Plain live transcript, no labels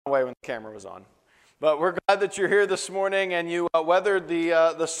away when the camera was on. But we're glad that you're here this morning and you weathered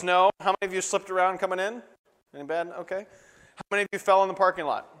the snow. How many of you slipped around coming in? Any bad? Okay. How many of you fell in the parking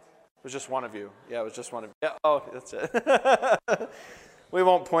lot? It was just one of you. Yeah, it was just one of you. Yeah, oh, that's it. We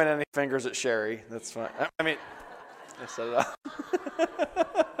won't point any fingers at Sherry. That's fine. I mean, I set it up.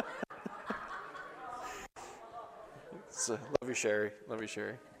 So, love you, Sherry. Love you,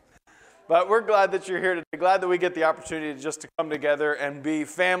 Sherry. But we're glad that you're here today. Glad that we get the opportunity just to come together and be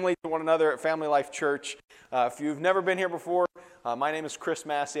family to one another at Family Life Church. If you've never been here before, my name is Chris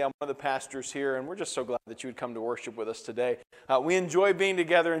Massey. I'm one of the pastors here, and we're just so glad that you would come to worship with us today. We enjoy being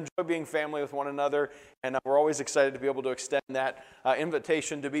together, enjoy being family with one another, and we're always excited to be able to extend that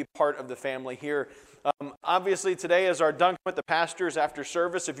invitation to be part of the family here. Obviously, today is our Dunkin' with the Pastors after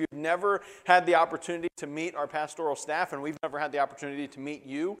service. If you've never had the opportunity to meet our pastoral staff, and we've never had the opportunity to meet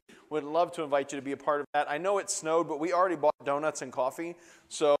you, we'd love to invite you to be a part of that. I know it snowed, but we already bought donuts and coffee,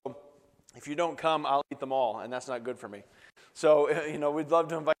 so if you don't come, I'll eat them all, and that's not good for me. So, we'd love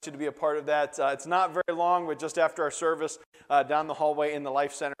to invite you to be a part of that. It's not very long, but just after our service, down the hallway in the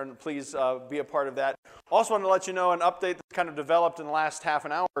Life Center, and please be a part of that. Also want to let you know an update that's kind of developed in the last half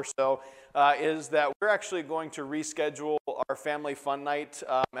an hour or so is that we're actually going to reschedule our family fun night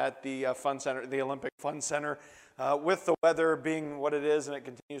at the Fun Center, the Olympic Fun Center. With the weather being what it is and it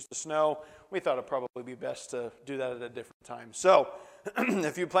continues to snow, we thought it'd probably be best to do that at a different time. So,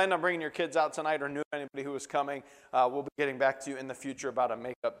 if you plan on bringing your kids out tonight or knew anybody who was coming, we'll be getting back to you in the future about a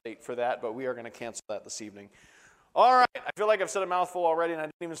makeup date for that, but we are going to cancel that this evening. All right, I feel like I've said a mouthful already and I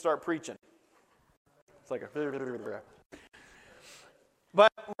didn't even start preaching. It's like a... But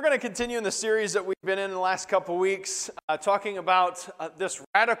we're going to continue in the series that we've been in the last couple weeks, talking about this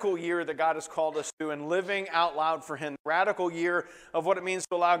radical year that God has called us to and living out loud for Him. Radical year of what it means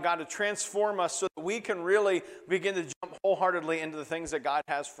to allow God to transform us so that we can really begin to jump wholeheartedly into the things that God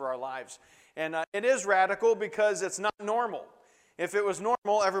has for our lives. And it is radical because it's not normal. If it was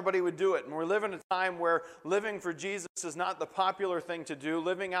normal, everybody would do it. And we live in a time where living for Jesus is not the popular thing to do.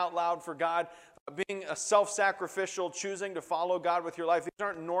 Living out loud for God, being a self-sacrificial, choosing to follow God with your life, these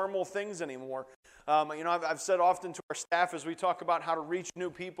aren't normal things anymore. I've said often to our staff as we talk about how to reach new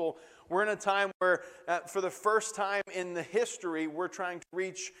people, we're in a time where for the first time in the history, we're trying to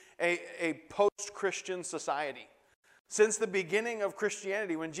reach a post-Christian society. Since the beginning of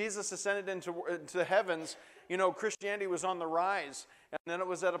Christianity, when Jesus ascended into the heavens, Christianity was on the rise, and then it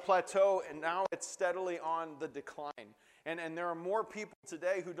was at a plateau, and now it's steadily on the decline. And there are more people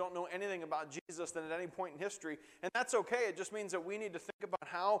today who don't know anything about Jesus than at any point in history, and that's okay. It just means that we need to think about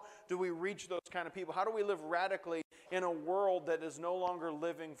how do we reach those kind of people? How do we live radically in a world that is no longer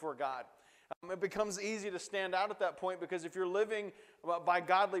living for God? It becomes easy to stand out at that point because if you're living by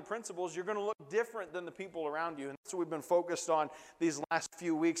godly principles, you're going to look different than the people around you. And that's what we've been focused on these last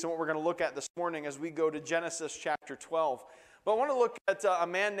few weeks and what we're going to look at this morning as we go to Genesis chapter 12. But I want to look at a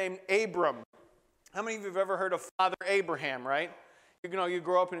man named Abram. How many of you have ever heard of Father Abraham, right? You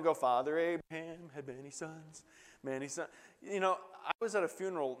grow up and you go, Father Abraham had many sons, many sons. I was at a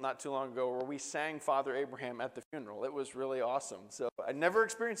funeral not too long ago where we sang Father Abraham at the funeral. It was really awesome. So I never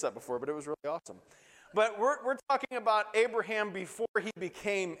experienced that before, but it was really awesome. But we're talking about Abraham before he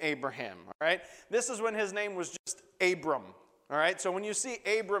became Abraham, all right? This is when his name was just Abram, all right? So when you see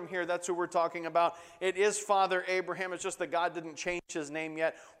Abram here, that's who we're talking about. It is Father Abraham. It's just that God didn't change his name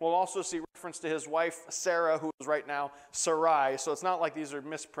yet. We'll also see reference to his wife, Sarah, who is right now Sarai. So it's not like these are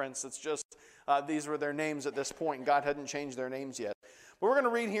misprints. It's just these were their names at this point, and God hadn't changed their names yet. But we're going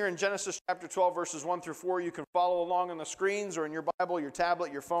to read here in Genesis chapter 12, verses 1 through 4. You can follow along on the screens or in your Bible, your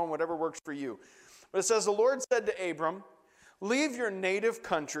tablet, your phone, whatever works for you. But it says, the Lord said to Abram, leave your native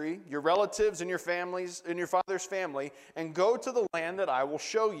country, your relatives and your families, and your father's family, and go to the land that I will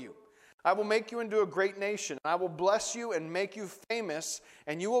show you. I will make you into a great nation. I will bless you and make you famous,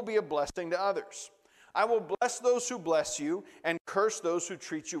 and you will be a blessing to others. I will bless those who bless you, and curse those who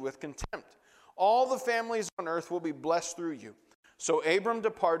treat you with contempt. All the families on earth will be blessed through you. So Abram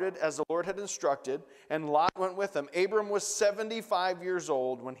departed as the Lord had instructed, and Lot went with him. Abram was 75 years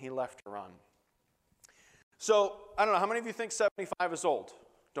old when he left Haran. So, I don't know, how many of you think 75 is old?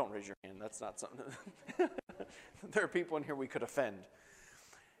 Don't raise your hand, that's not something. There are people in here we could offend.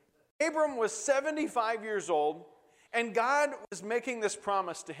 Abram was 75 years old, and God was making this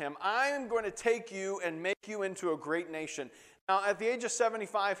promise to him. I am going to take you and make you into a great nation. Now, at the age of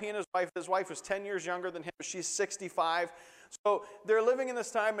 75, he and his wife was 10 years younger than him. She's 65. So they're living in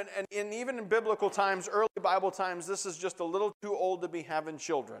this time, and even in biblical times, early Bible times, this is just a little too old to be having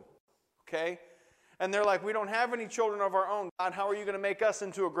children. Okay? And they're like, we don't have any children of our own. God, how are you going to make us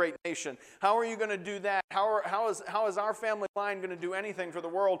into a great nation? How are you going to do that? How is our family line going to do anything for the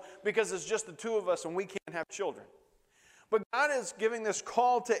world? Because it's just the two of us and we can't have children. But God is giving this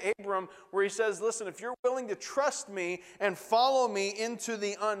call to Abram where he says, listen, if you're willing to trust me and follow me into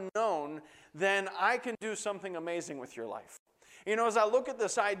the unknown, then I can do something amazing with your life. You know, as I look at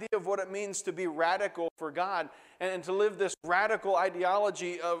this idea of what it means to be radical for God and to live this radical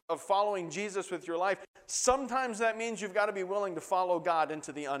ideology of following Jesus with your life, sometimes that means you've got to be willing to follow God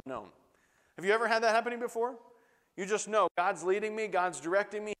into the unknown. Have you ever had that happening before? You just know God's leading me, God's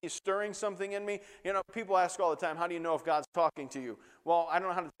directing me, He's stirring something in me. You know, people ask all the time, how do you know if God's talking to you? Well, I don't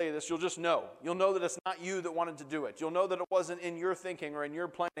know how to tell you this. You'll just know. You'll know that it's not you that wanted to do it. You'll know that it wasn't in your thinking or in your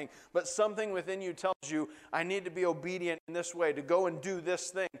planning, but something within you tells you, I need to be obedient in this way, to go and do this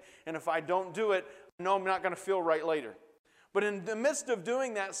thing. And if I don't do it, I know I'm not going to feel right later. But in the midst of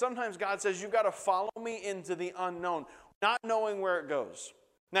doing that, sometimes God says, you've got to follow me into the unknown, not knowing where it goes.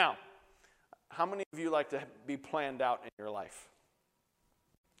 Now, how many of you like to be planned out in your life?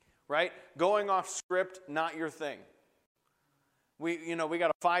 Right? Going off script, not your thing. We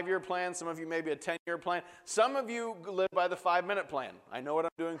got a 5-year plan. Some of you maybe a 10-year plan. Some of you live by the 5-minute plan. I know what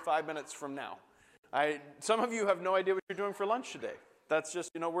I'm doing 5 minutes from now. Some of you have no idea what you're doing for lunch today. That's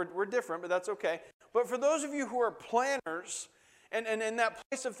just, we're different, but that's okay. But for those of you who are planners, and in that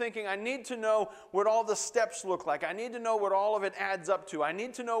place of thinking, I need to know what all the steps look like. I need to know what all of it adds up to. I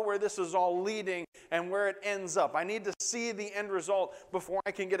need to know where this is all leading and where it ends up. I need to see the end result before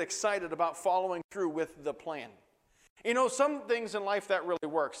I can get excited about following through with the plan. You know, some things in life that really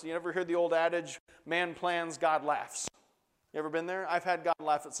works. You ever hear the old adage, man plans, God laughs? You ever been there? I've had God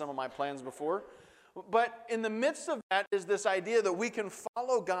laugh at some of my plans before. But in the midst of that is this idea that we can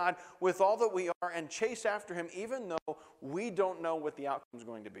follow God with all that we are and chase after Him even though we don't know what the outcome is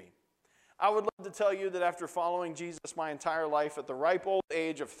going to be. I would love to tell you that after following Jesus my entire life at the ripe old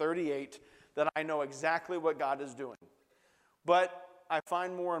age of 38, that I know exactly what God is doing. But I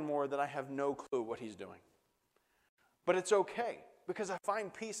find more and more that I have no clue what He's doing. But it's okay, because I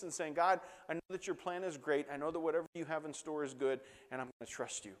find peace in saying, God, I know that your plan is great. I know that whatever you have in store is good, and I'm going to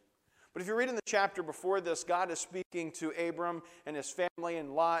trust you. But if you read in the chapter before this, God is speaking to Abram and his family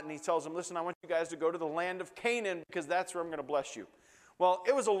and Lot, and he tells them, listen, I want you guys to go to the land of Canaan because that's where I'm going to bless you. Well,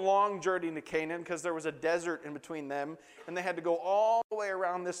 it was a long journey to Canaan because there was a desert in between them, and they had to go all the way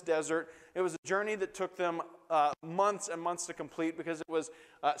around this desert. It was a journey that took them months and months to complete because it was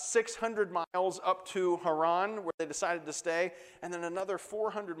 600 miles up to Haran where they decided to stay, and then another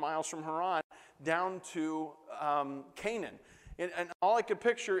 400 miles from Haran down to Canaan. And all I could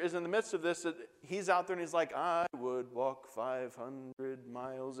picture is in the midst of this, that he's out there and he's like, I would walk 500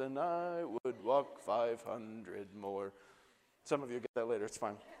 miles and I would walk 500 more. Some of you get that later, it's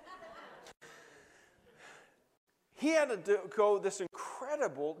fine. He had to go this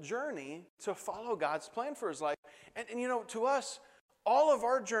incredible journey to follow God's plan for his life. And to us, all of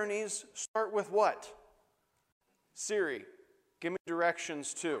our journeys start with what? Siri, give me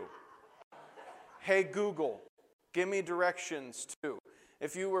directions to. Hey, Google, give me directions to.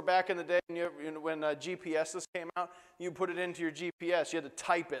 If you were back in the day when GPSs came out, you put it into your GPS. You had to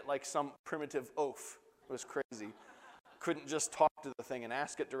type it like some primitive oaf. It was crazy. Couldn't just talk to the thing and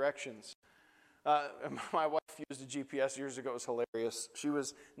ask it directions. My wife used a GPS years ago. It was hilarious. She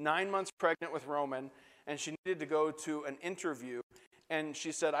was 9 months pregnant with Roman, and she needed to go to an interview. And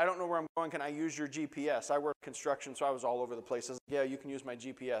she said, I don't know where I'm going. Can I use your GPS? I work construction, so I was all over the place. I said, yeah, you can use my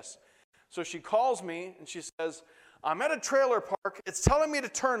GPS. So she calls me, and she says, I'm at a trailer park. It's telling me to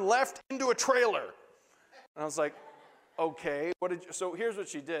turn left into a trailer. And I was like, okay. So here's what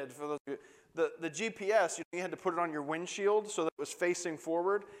she did. For those of you, the GPS, you had to put it on your windshield so that it was facing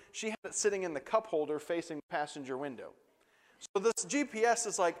forward. She had it sitting in the cup holder facing the passenger window. So this GPS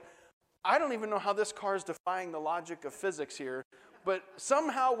is like, I don't even know how this car is defying the logic of physics here, but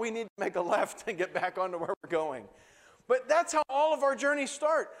somehow we need to make a left and get back onto where we're going. But that's how all of our journeys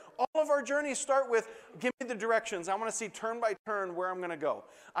start. All of our journeys start with, give me the directions. I want to see turn by turn where I'm going to go.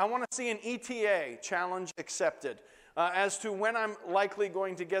 I want to see an ETA, challenge accepted, as to when I'm likely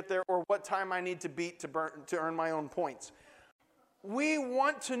going to get there or what time I need to beat to earn my own points. We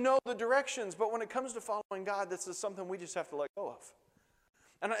want to know the directions, but when it comes to following God, this is something we just have to let go of.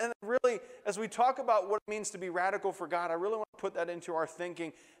 And really, as we talk about what it means to be radical for God, I really want to put that into our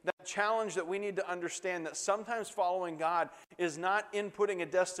thinking, that challenge that we need to understand that sometimes following God is not inputting a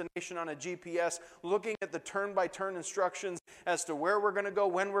destination on a GPS, looking at the turn-by-turn instructions as to where we're going to go,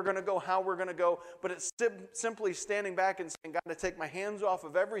 when we're going to go, how we're going to go, but it's simply standing back and saying, God, I take my hands off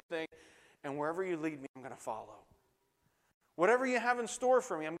of everything, and wherever you lead me, I'm going to follow. Whatever you have in store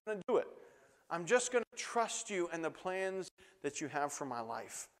for me, I'm going to do it. I'm just going to trust you and the plans that you have for my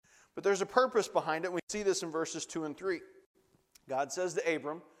life. But there's a purpose behind it. We see this in verses 2 and 3. God says to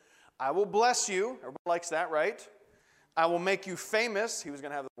Abram, I will bless you. Everybody likes that, right? I will make you famous. He was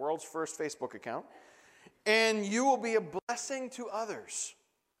going to have the world's first Facebook account. And you will be a blessing to others.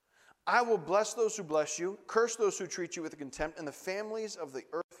 I will bless those who bless you, curse those who treat you with contempt, and the families of the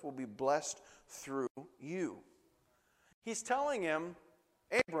earth will be blessed through you. He's telling him,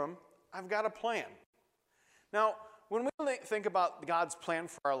 Abram, I've got a plan. Now, when we think about God's plan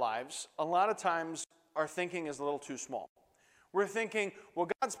for our lives, a lot of times our thinking is a little too small. We're thinking, well,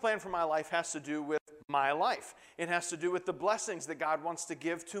 God's plan for my life has to do with my life. It has to do with the blessings that God wants to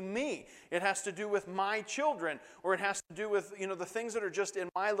give to me. It has to do with my children, or it has to do with, the things that are just in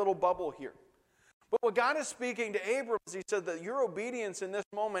my little bubble here. But what God is speaking to Abram is he said that your obedience in this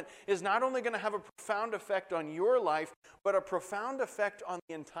moment is not only going to have a profound effect on your life, but a profound effect on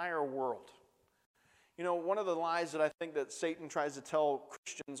the entire world. One of the lies that I think that Satan tries to tell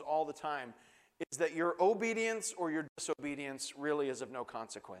Christians all the time is that your obedience or your disobedience really is of no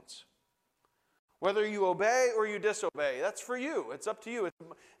consequence. Whether you obey or you disobey, that's for you. It's up to you.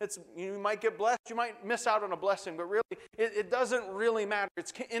 You might get blessed. You might miss out on a blessing, but really, it doesn't really matter.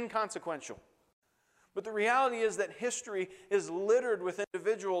 It's inconsequential. But the reality is that history is littered with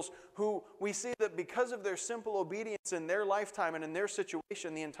individuals who we see that because of their simple obedience in their lifetime and in their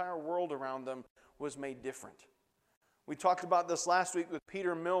situation, the entire world around them was made different. We talked about this last week with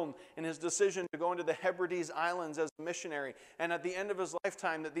Peter Milne and his decision to go into the Hebrides Islands as a missionary. And at the end of his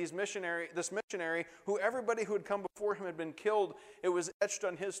lifetime, that this missionary, who everybody who had come before him had been killed, it was etched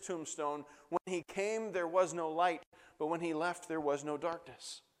on his tombstone. When he came, there was no light, but when he left, there was no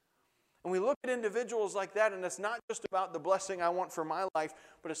darkness. And we look at individuals like that, and it's not just about the blessing I want for my life,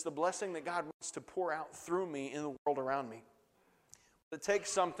 but it's the blessing that God wants to pour out through me in the world around me. But it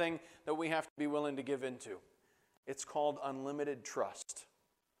takes something that we have to be willing to give into. It's called unlimited trust.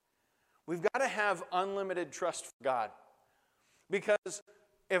 We've got to have unlimited trust for God. Because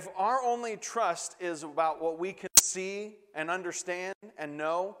if our only trust is about what we can see and understand and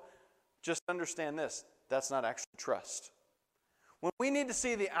know, just understand this, that's not actually trust. When we need to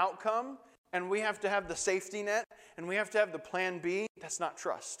see the outcome and we have to have the safety net and we have to have the plan B, that's not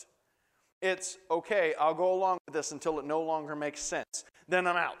trust. It's, okay, I'll go along with this until it no longer makes sense. Then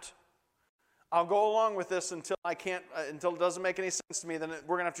I'm out. I'll go along with this until it doesn't make any sense to me, then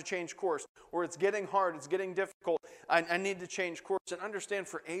we're going to have to change course. Or it's getting hard, it's getting difficult, I need to change course. And understand,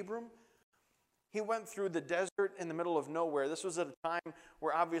 for Abram, he went through the desert in the middle of nowhere. This was at a time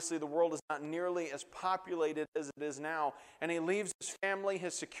where obviously the world is not nearly as populated as it is now. And he leaves his family,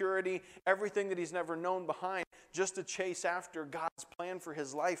 his security, everything that he's never known behind, just to chase after God's plan for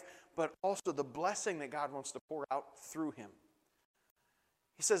his life, but also the blessing that God wants to pour out through him.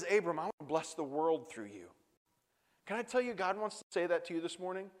 He says, Abram, I want to bless the world through you. Can I tell you, God wants to say that to you this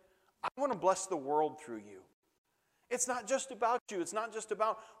morning? I want to bless the world through you. It's not just about you. It's not just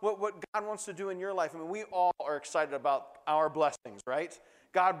about what God wants to do in your life. I mean, we all are excited about our blessings, right?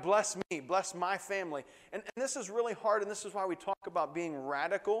 God bless me, bless my family. And this is really hard, and this is why we talk about being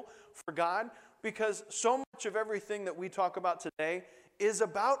radical for God, because so much of everything that we talk about today is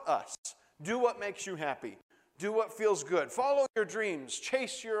about us. Do what makes you happy. Do what feels good. Follow your dreams.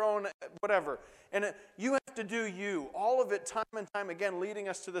 Chase your own whatever. And you have to do you. All of it time and time again leading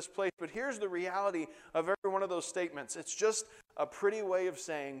us to this place. But here's the reality of every one of those statements. It's just a pretty way of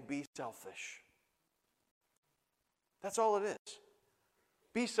saying be selfish. That's all it is.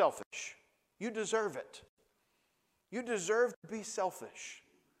 Be selfish. You deserve it. You deserve to be selfish.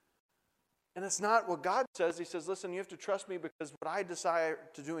 And it's not what God says. He says, listen, you have to trust me because what I desire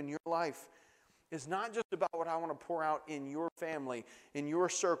to do in your life is not just about what I want to pour out in your family, in your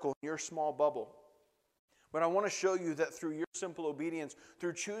circle, in your small bubble. But I want to show you that through your simple obedience,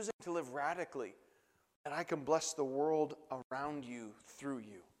 through choosing to live radically, that I can bless the world around you through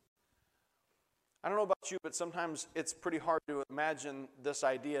you. I don't know about you, but sometimes it's pretty hard to imagine this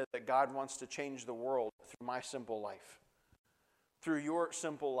idea that God wants to change the world through my simple life, through your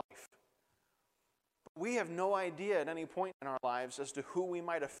simple life. But we have no idea at any point in our lives as to who we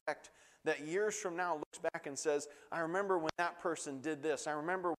might affect that years from now looks back and says, I remember when that person did this. I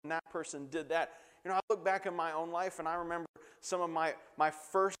remember when that person did that. I look back in my own life and I remember some of my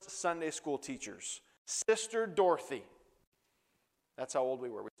first Sunday school teachers. Sister Dorothy. That's how old we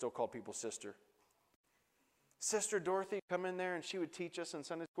were. We still called people sister. Sister Dorothy come in there and she would teach us in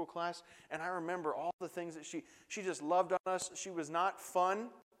Sunday school class. And I remember all the things that she just loved on us. She was not fun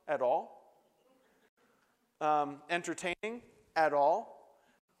at all. Entertaining at all.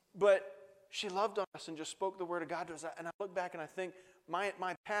 But she loved on us and just spoke the word of God to us. And I look back and I think,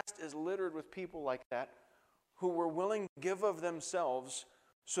 my past is littered with people like that who were willing to give of themselves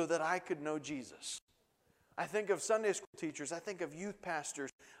so that I could know Jesus. I think of Sunday school teachers. I think of youth pastors.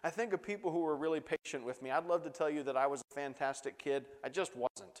 I think of people who were really patient with me. I'd love to tell you that I was a fantastic kid. I just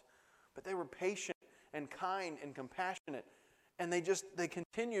wasn't. But they were patient and kind and compassionate. And they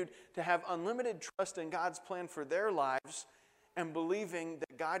continued to have unlimited trust in God's plan for their lives and believing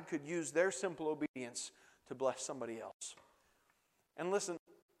that God could use their simple obedience to bless somebody else. And listen,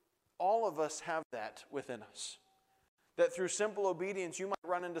 all of us have that within us. That through simple obedience, you might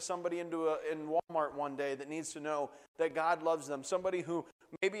run into somebody in Walmart one day that needs to know that God loves them. Somebody who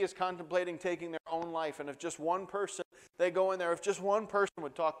maybe is contemplating taking their own life. And if just one person, they go in there, if just one person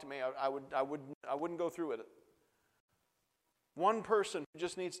would talk to me, I wouldn't go through with it. One person who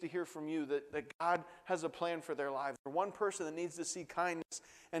just needs to hear from you that God has a plan for their lives. Or one person that needs to see kindness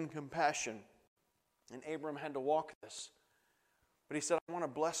and compassion. And Abram had to walk this. But he said, I want to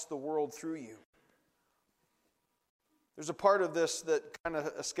bless the world through you. There's a part of this that kind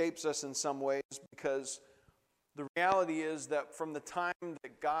of escapes us in some ways because the reality is that from the time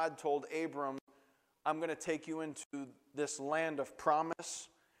that God told Abram, I'm going to take you into this land of promise,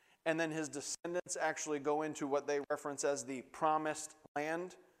 and then his descendants actually go into what they reference as the promised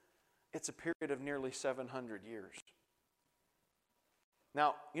land, it's a period of nearly 700 years.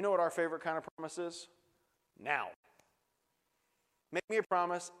 Now, you know what our favorite kind of promise is? Now. Make me a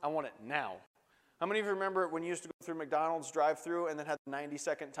promise, I want it now. How many of you remember when you used to go through McDonald's drive-thru and then had the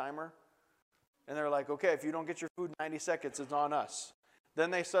 90-second timer? And they're like, okay, if you don't get your food in 90 seconds, it's on us.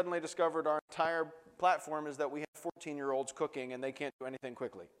 Then they suddenly discovered our entire platform is that we have 14-year-olds cooking and they can't do anything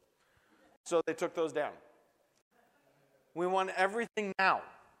quickly. So they took those down. We want everything now.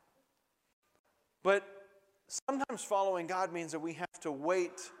 But sometimes following God means that we have to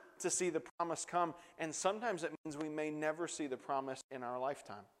wait to see the promise come, and sometimes it means we may never see the promise in our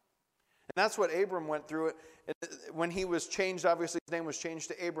lifetime. And that's what Abram went through. When he was changed, obviously his name was changed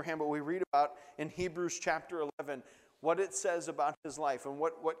to Abraham, but we read about in Hebrews chapter 11 what it says about his life and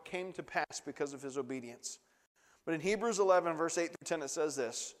what came to pass because of his obedience. But in Hebrews 11, verse 8 through 10, it says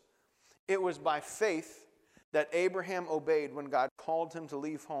this: it was by faith that Abraham obeyed when God called him to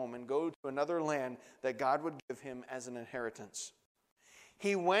leave home and go to another land that God would give him as an inheritance.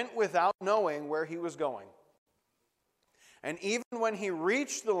 He went without knowing where he was going. And even when he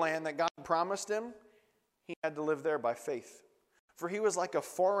reached the land that God promised him, he had to live there by faith. For he was like a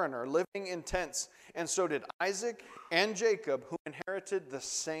foreigner living in tents, and so did Isaac and Jacob, who inherited the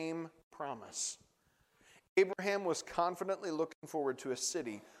same promise. Abraham was confidently looking forward to a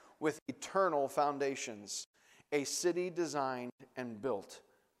city with eternal foundations, a city designed and built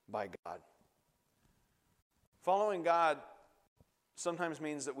by God. Following God sometimes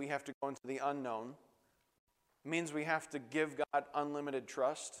means that we have to go into the unknown. It means we have to give God unlimited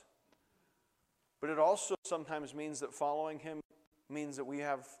trust. But it also sometimes means that following Him means that we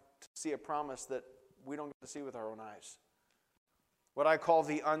have to see a promise that we don't get to see with our own eyes. What I call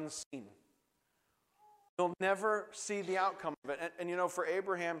the unseen. You'll never see the outcome of it. And you know, for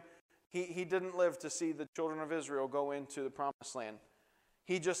Abraham, he didn't live to see the children of Israel go into the promised land.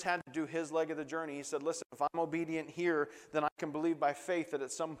 He just had to do his leg of the journey. He said, listen, if I'm obedient here, then I can believe by faith that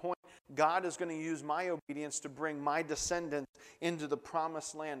at some point God is going to use my obedience to bring my descendants into the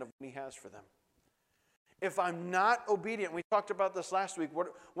promised land of what He has for them. If I'm not obedient, we talked about this last week,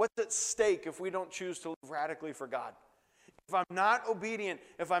 what's at stake if we don't choose to live radically for God? If I'm not obedient,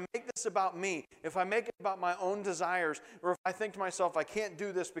 if I make this about me, if I make it about my own desires, or if I think to myself, I can't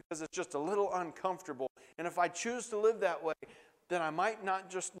do this because it's just a little uncomfortable, and if I choose to live that way, then I might not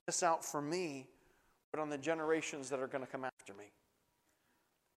just miss out for me, but on the generations that are going to come after me.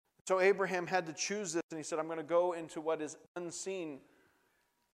 So Abraham had to choose this, and he said, I'm going to go into what is unseen,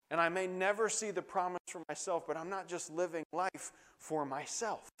 and I may never see the promise for myself, but I'm not just living life for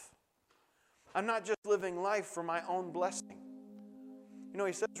myself. I'm not just living life for my own blessing. You know,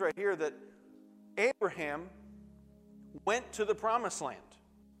 he says right here that Abraham went to the promised land.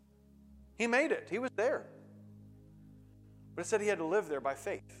 He made it. He was there. But it said he had to live there by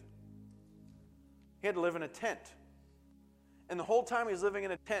faith. He had to live in a tent. And the whole time he's living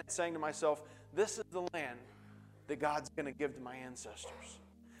in a tent saying to myself, this is the land that God's going to give to my ancestors.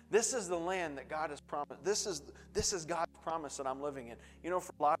 This is the land that God has promised. This is God's promise that I'm living in. You know,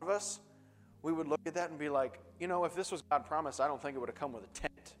 for a lot of us, we would look at that and be like, you know, if this was God's promise, I don't think it would have come with a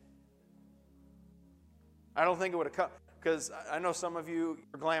tent. I don't think it would have come, because I know some of you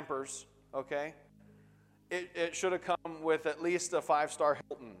are glampers, okay? It should have come with at least a 5-star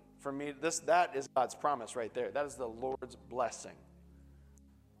Hilton. For me, that is God's promise right there. That is the Lord's blessing.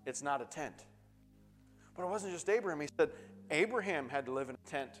 It's not a tent. But it wasn't just Abraham. He said Abraham had to live in a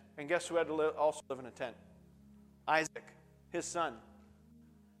tent. And guess who had to also live in a tent? Isaac, his son.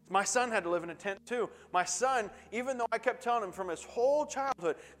 My son had to live in a tent too. My son, even though I kept telling him from his whole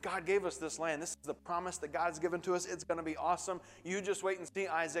childhood, God gave us this land. This is the promise that God's given to us. It's going to be awesome. You just wait and see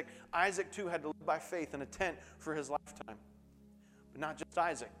Isaac. Isaac too had to live by faith in a tent for his lifetime. But not just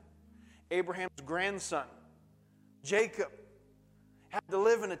Isaac. Abraham's grandson, Jacob, had to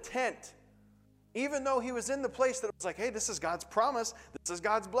live in a tent. Even though he was in the place that was like, hey, this is God's promise. This is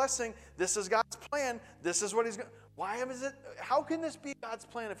God's blessing. This is God's plan. This is what he's going to... Why is it? How can this be God's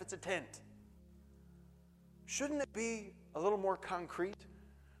plan if it's a tent? Shouldn't it be a little more concrete?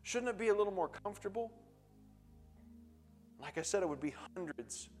 Shouldn't it be a little more comfortable? Like I said, it would be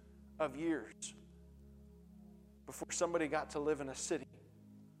hundreds of years before somebody got to live in a city.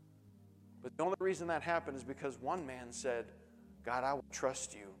 But the only reason that happened is because one man said, God, I will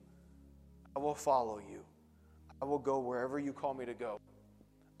trust you. I will follow you. I will go wherever you call me to go.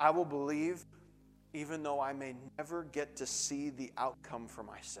 I will believe even though I may never get to see the outcome for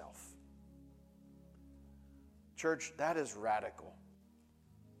myself. Church, that is radical.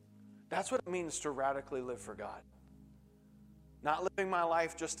 That's what it means to radically live for God. Not living my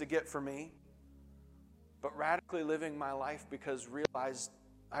life just to get for me, but radically living my life because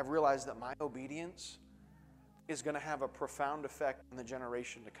I've realized that my obedience is going to have a profound effect on the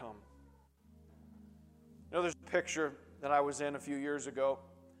generation to come. You know, there's a picture that I was in a few years ago.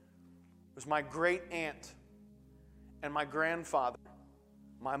 It was my great aunt and my grandfather,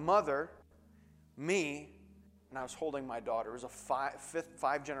 my mother, me, and I was holding my daughter. It was a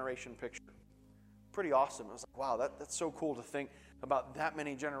five generation picture. Pretty awesome. It was like, wow, that's so cool to think about that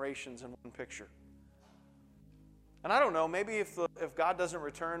many generations in one picture. And I don't know, maybe if God doesn't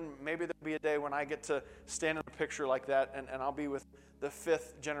return, maybe there'll be a day when I get to stand in a picture like that and I'll be with the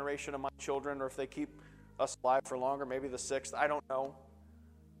 5th generation of my children, or if they keep us alive for longer, maybe the 6th. I don't know.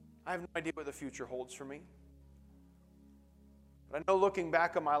 I have no idea what the future holds for me. But I know looking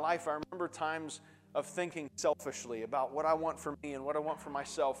back on my life, I remember times of thinking selfishly about what I want for me and what I want for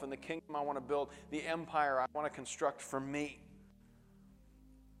myself and the kingdom I want to build, the empire I want to construct for me.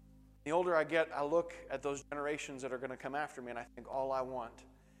 The older I get, I look at those generations that are going to come after me and I think all I want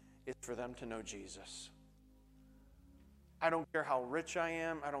is for them to know Jesus. I don't care how rich I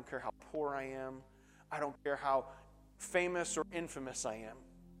am. I don't care how poor I am. I don't care how famous or infamous I am.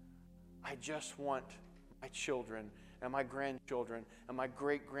 I just want my children and my grandchildren and my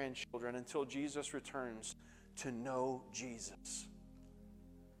great-grandchildren until Jesus returns to know Jesus.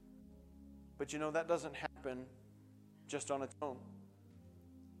 But you know, that doesn't happen just on its own.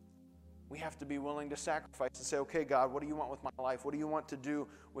 We have to be willing to sacrifice and say, okay, God, what do you want with my life? What do you want to do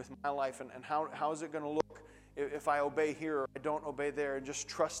with my life? And how is it going to look if I obey here or I don't obey there? And just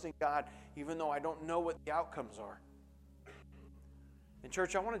trusting God, even though I don't know what the outcomes are. And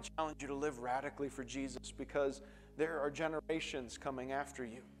church, I want to challenge you to live radically for Jesus because there are generations coming after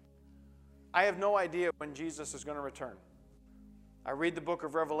you. I have no idea when Jesus is going to return. I read the book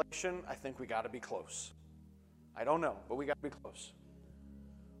of Revelation. I think we got to be close. I don't know, but we got to be close.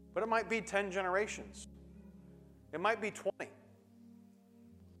 But it might be 10 generations. It might be 20. You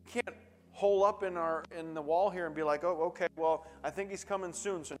can't hole up in the wall here and be like, oh, okay, well, I think he's coming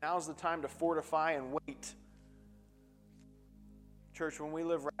soon, so now's the time to fortify and wait. Church, when we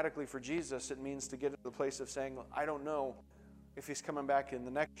live radically for Jesus, it means to get to the place of saying, I don't know if he's coming back in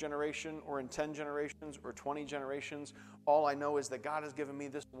the next generation or in 10 generations or 20 generations. All I know is that God has given me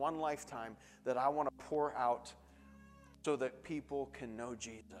this one lifetime that I want to pour out so that people can know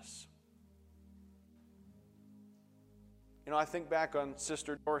Jesus. You know, I think back on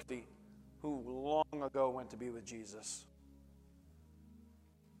Sister Dorothy, who long ago went to be with Jesus.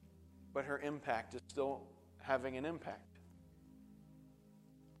 But her impact is still having an impact.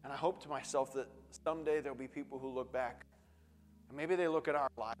 And I hope to myself that someday there'll be people who look back. And maybe they look at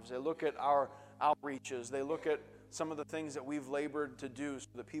our lives. They look at our outreaches. They look at some of the things that we've labored to do so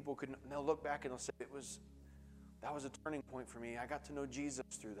that people could, they'll look back and they'll say, that was a turning point for me. I got to know Jesus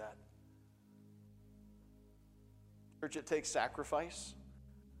through that. Church, it takes sacrifice.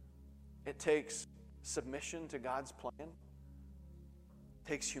 It takes submission to God's plan. It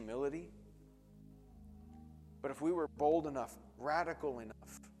takes humility. But if we were bold enough, radical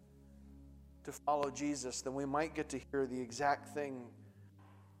enough to follow Jesus, then we might get to hear the exact thing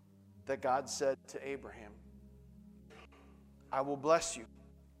that God said to Abraham. I will bless you,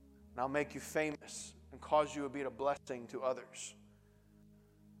 and I'll make you famous and cause you to be a blessing to others.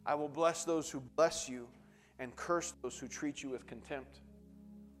 I will bless those who bless you and curse those who treat you with contempt.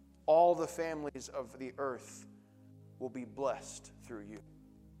 All the families of the earth will be blessed through you.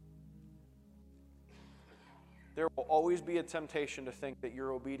 there will always be a temptation to think that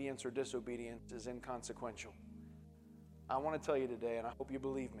your obedience or disobedience is inconsequential. I want to tell you today, and I hope you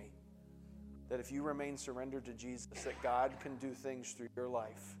believe me, that if you remain surrendered to Jesus, that God can do things through your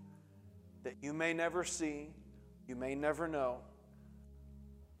life that you may never see, you may never know,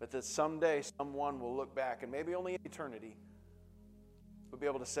 but that someday someone will look back, and maybe only in eternity, will be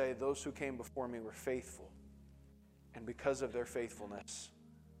able to say, those who came before me were faithful, and because of their faithfulness,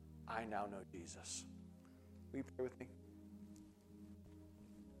 I now know Jesus. Will you pray with me?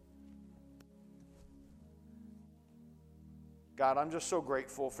 God, I'm just so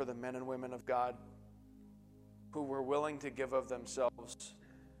grateful for the men and women of God who were willing to give of themselves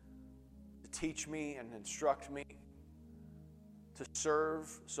to teach me and instruct me, to serve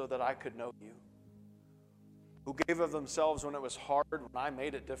so that I could know you, who gave of themselves when it was hard, when I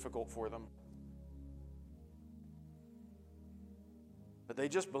made it difficult for them. But they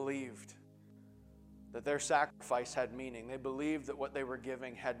just believed that their sacrifice had meaning. They believed that what they were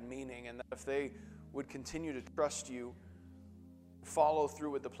giving had meaning, and that if they would continue to trust you, follow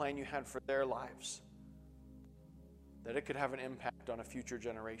through with the plan you had for their lives, that it could have an impact on a future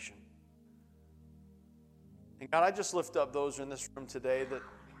generation. And God, I just lift up those in this room today that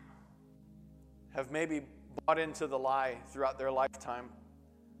have maybe bought into the lie throughout their lifetime.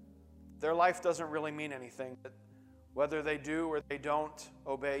 Their life doesn't really mean anything. That whether they do or they don't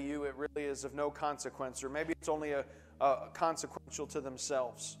obey you, it really is of no consequence, or maybe it's only a consequential to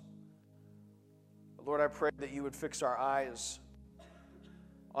themselves. But Lord, I pray that you would fix our eyes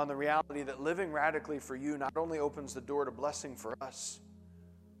on the reality that living radically for you not only opens the door to blessing for us,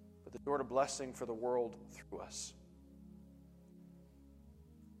 but the door to blessing for the world through us.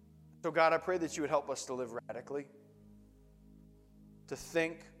 So God, I pray that you would help us to live radically, to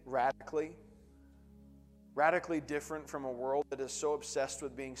think radically different from a world that is so obsessed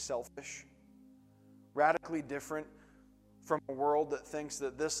with being selfish, radically different from a world that thinks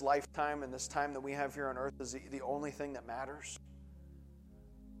that this lifetime and this time that we have here on earth is the only thing that matters.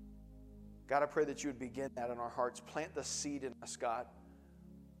 God, I pray that you would begin that in our hearts. Plant the seed in us, God,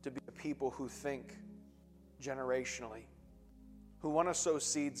 to be a people who think generationally, who want to sow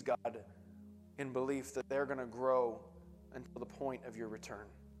seeds, God, in belief that they're going to grow until the point of your return.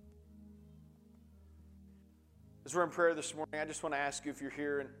 As we're in prayer this morning, I just want to ask you if you're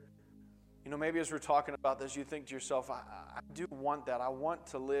here and, maybe as we're talking about this, you think to yourself, I do want that. I want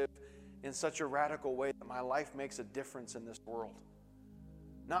to live in such a radical way that my life makes a difference in this world.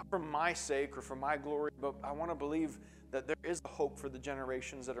 Not for my sake or for my glory, but I want to believe that there is a hope for the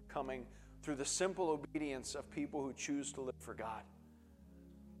generations that are coming through the simple obedience of people who choose to live for God.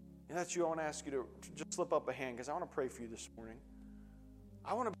 And that's you. I want to ask you to just slip up a hand because I want to pray for you this morning.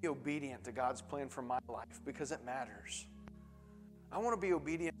 I want to be obedient to God's plan for my life because it matters. I want to be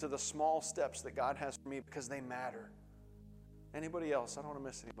obedient to the small steps that God has for me because they matter. Anybody else? I don't want to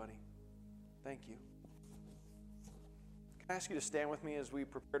miss anybody. Thank you. Can I ask you to stand with me as we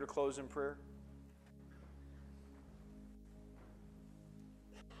prepare to close in prayer?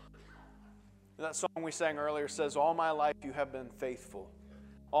 That song we sang earlier says, all my life you have been faithful.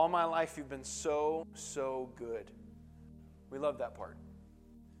 All my life you've been so, so good. We love that part.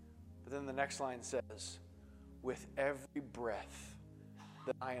 But then the next line says, with every breath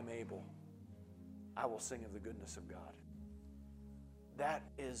that I am able, I will sing of the goodness of God. That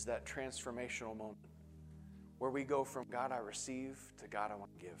is that transformational moment where we go from God I receive to God I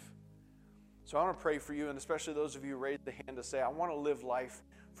want to give. So I want to pray for you, and especially those of you who raised the hand to say, I want to live life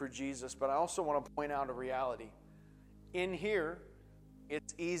for Jesus, but I also want to point out a reality. In here,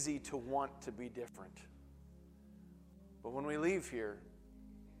 it's easy to want to be different. But when we leave here,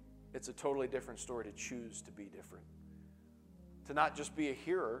 it's a totally different story to choose to be different. To not just be a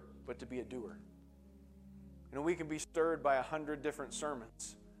hearer, but to be a doer. We can be stirred by 100 different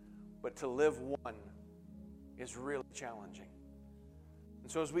sermons, but to live one is really challenging.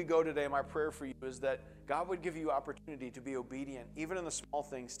 And so as we go today, my prayer for you is that God would give you opportunity to be obedient, even in the small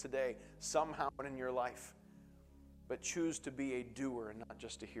things today, somehow in your life, but choose to be a doer and not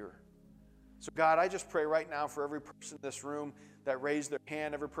just a hearer. So God, I just pray right now for every person in this room that raised their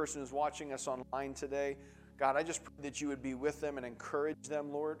hand, every person who's watching us online today. God, I just pray that you would be with them and encourage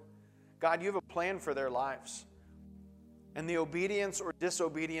them, Lord. God, you have a plan for their lives. And the obedience or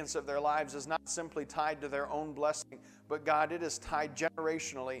disobedience of their lives is not simply tied to their own blessing, but God, it is tied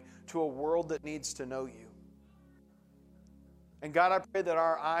generationally to a world that needs to know you. And God, I pray that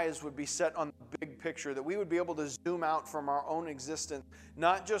our eyes would be set on the big picture, that we would be able to zoom out from our own existence,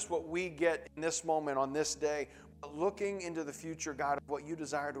 not just what we get in this moment on this day, but looking into the future, God, of what you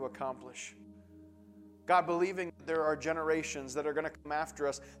desire to accomplish. God, believing that there are generations that are going to come after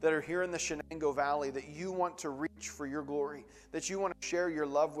us that are here in the Shenango Valley that you want to reach for your glory, that you want to share your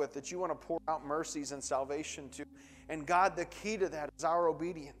love with, that you want to pour out mercies and salvation to. And God, the key to that is our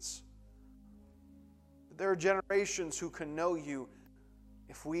obedience. There are generations who can know you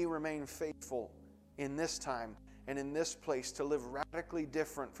if we remain faithful in this time and in this place to live radically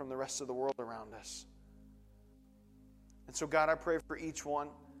different from the rest of the world around us. And so, God, I pray for each one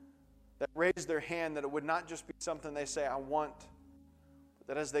that raised their hand, that it would not just be something they say, I want, but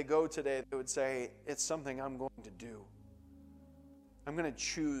that as they go today, they would say, it's something I'm going to do. I'm going to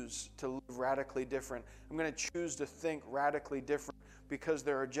choose to live radically different. I'm going to choose to think radically different because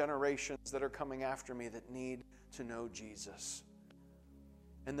there are generations that are coming after me that need to know Jesus.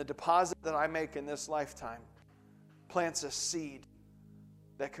 And the deposit that I make in this lifetime plants a seed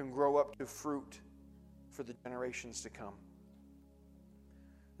that can grow up to fruit for the generations to come.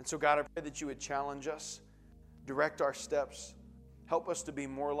 And so, God, I pray that you would challenge us, direct our steps, help us to be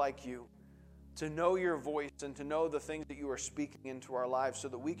more like you, to know your voice and to know the things that you are speaking into our lives so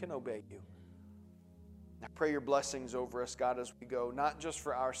that we can obey you. I pray your blessings over us, God, as we go, not just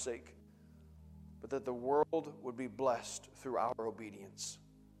for our sake, but that the world would be blessed through our obedience,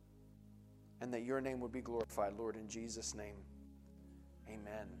 and that your name would be glorified, Lord, in Jesus' name.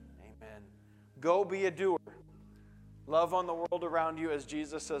 Amen. Amen. Go be a doer. Love on the world around you as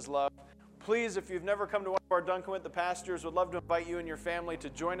Jesus has loved. Please, if you've never come to one of our Duncan with the pastors, would love to invite you and your family to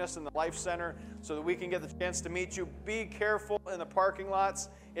join us in the Life Center so that we can get the chance to meet you. Be careful in the parking lots.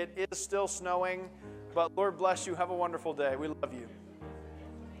 It is still snowing, but Lord bless you. Have a wonderful day. We love you.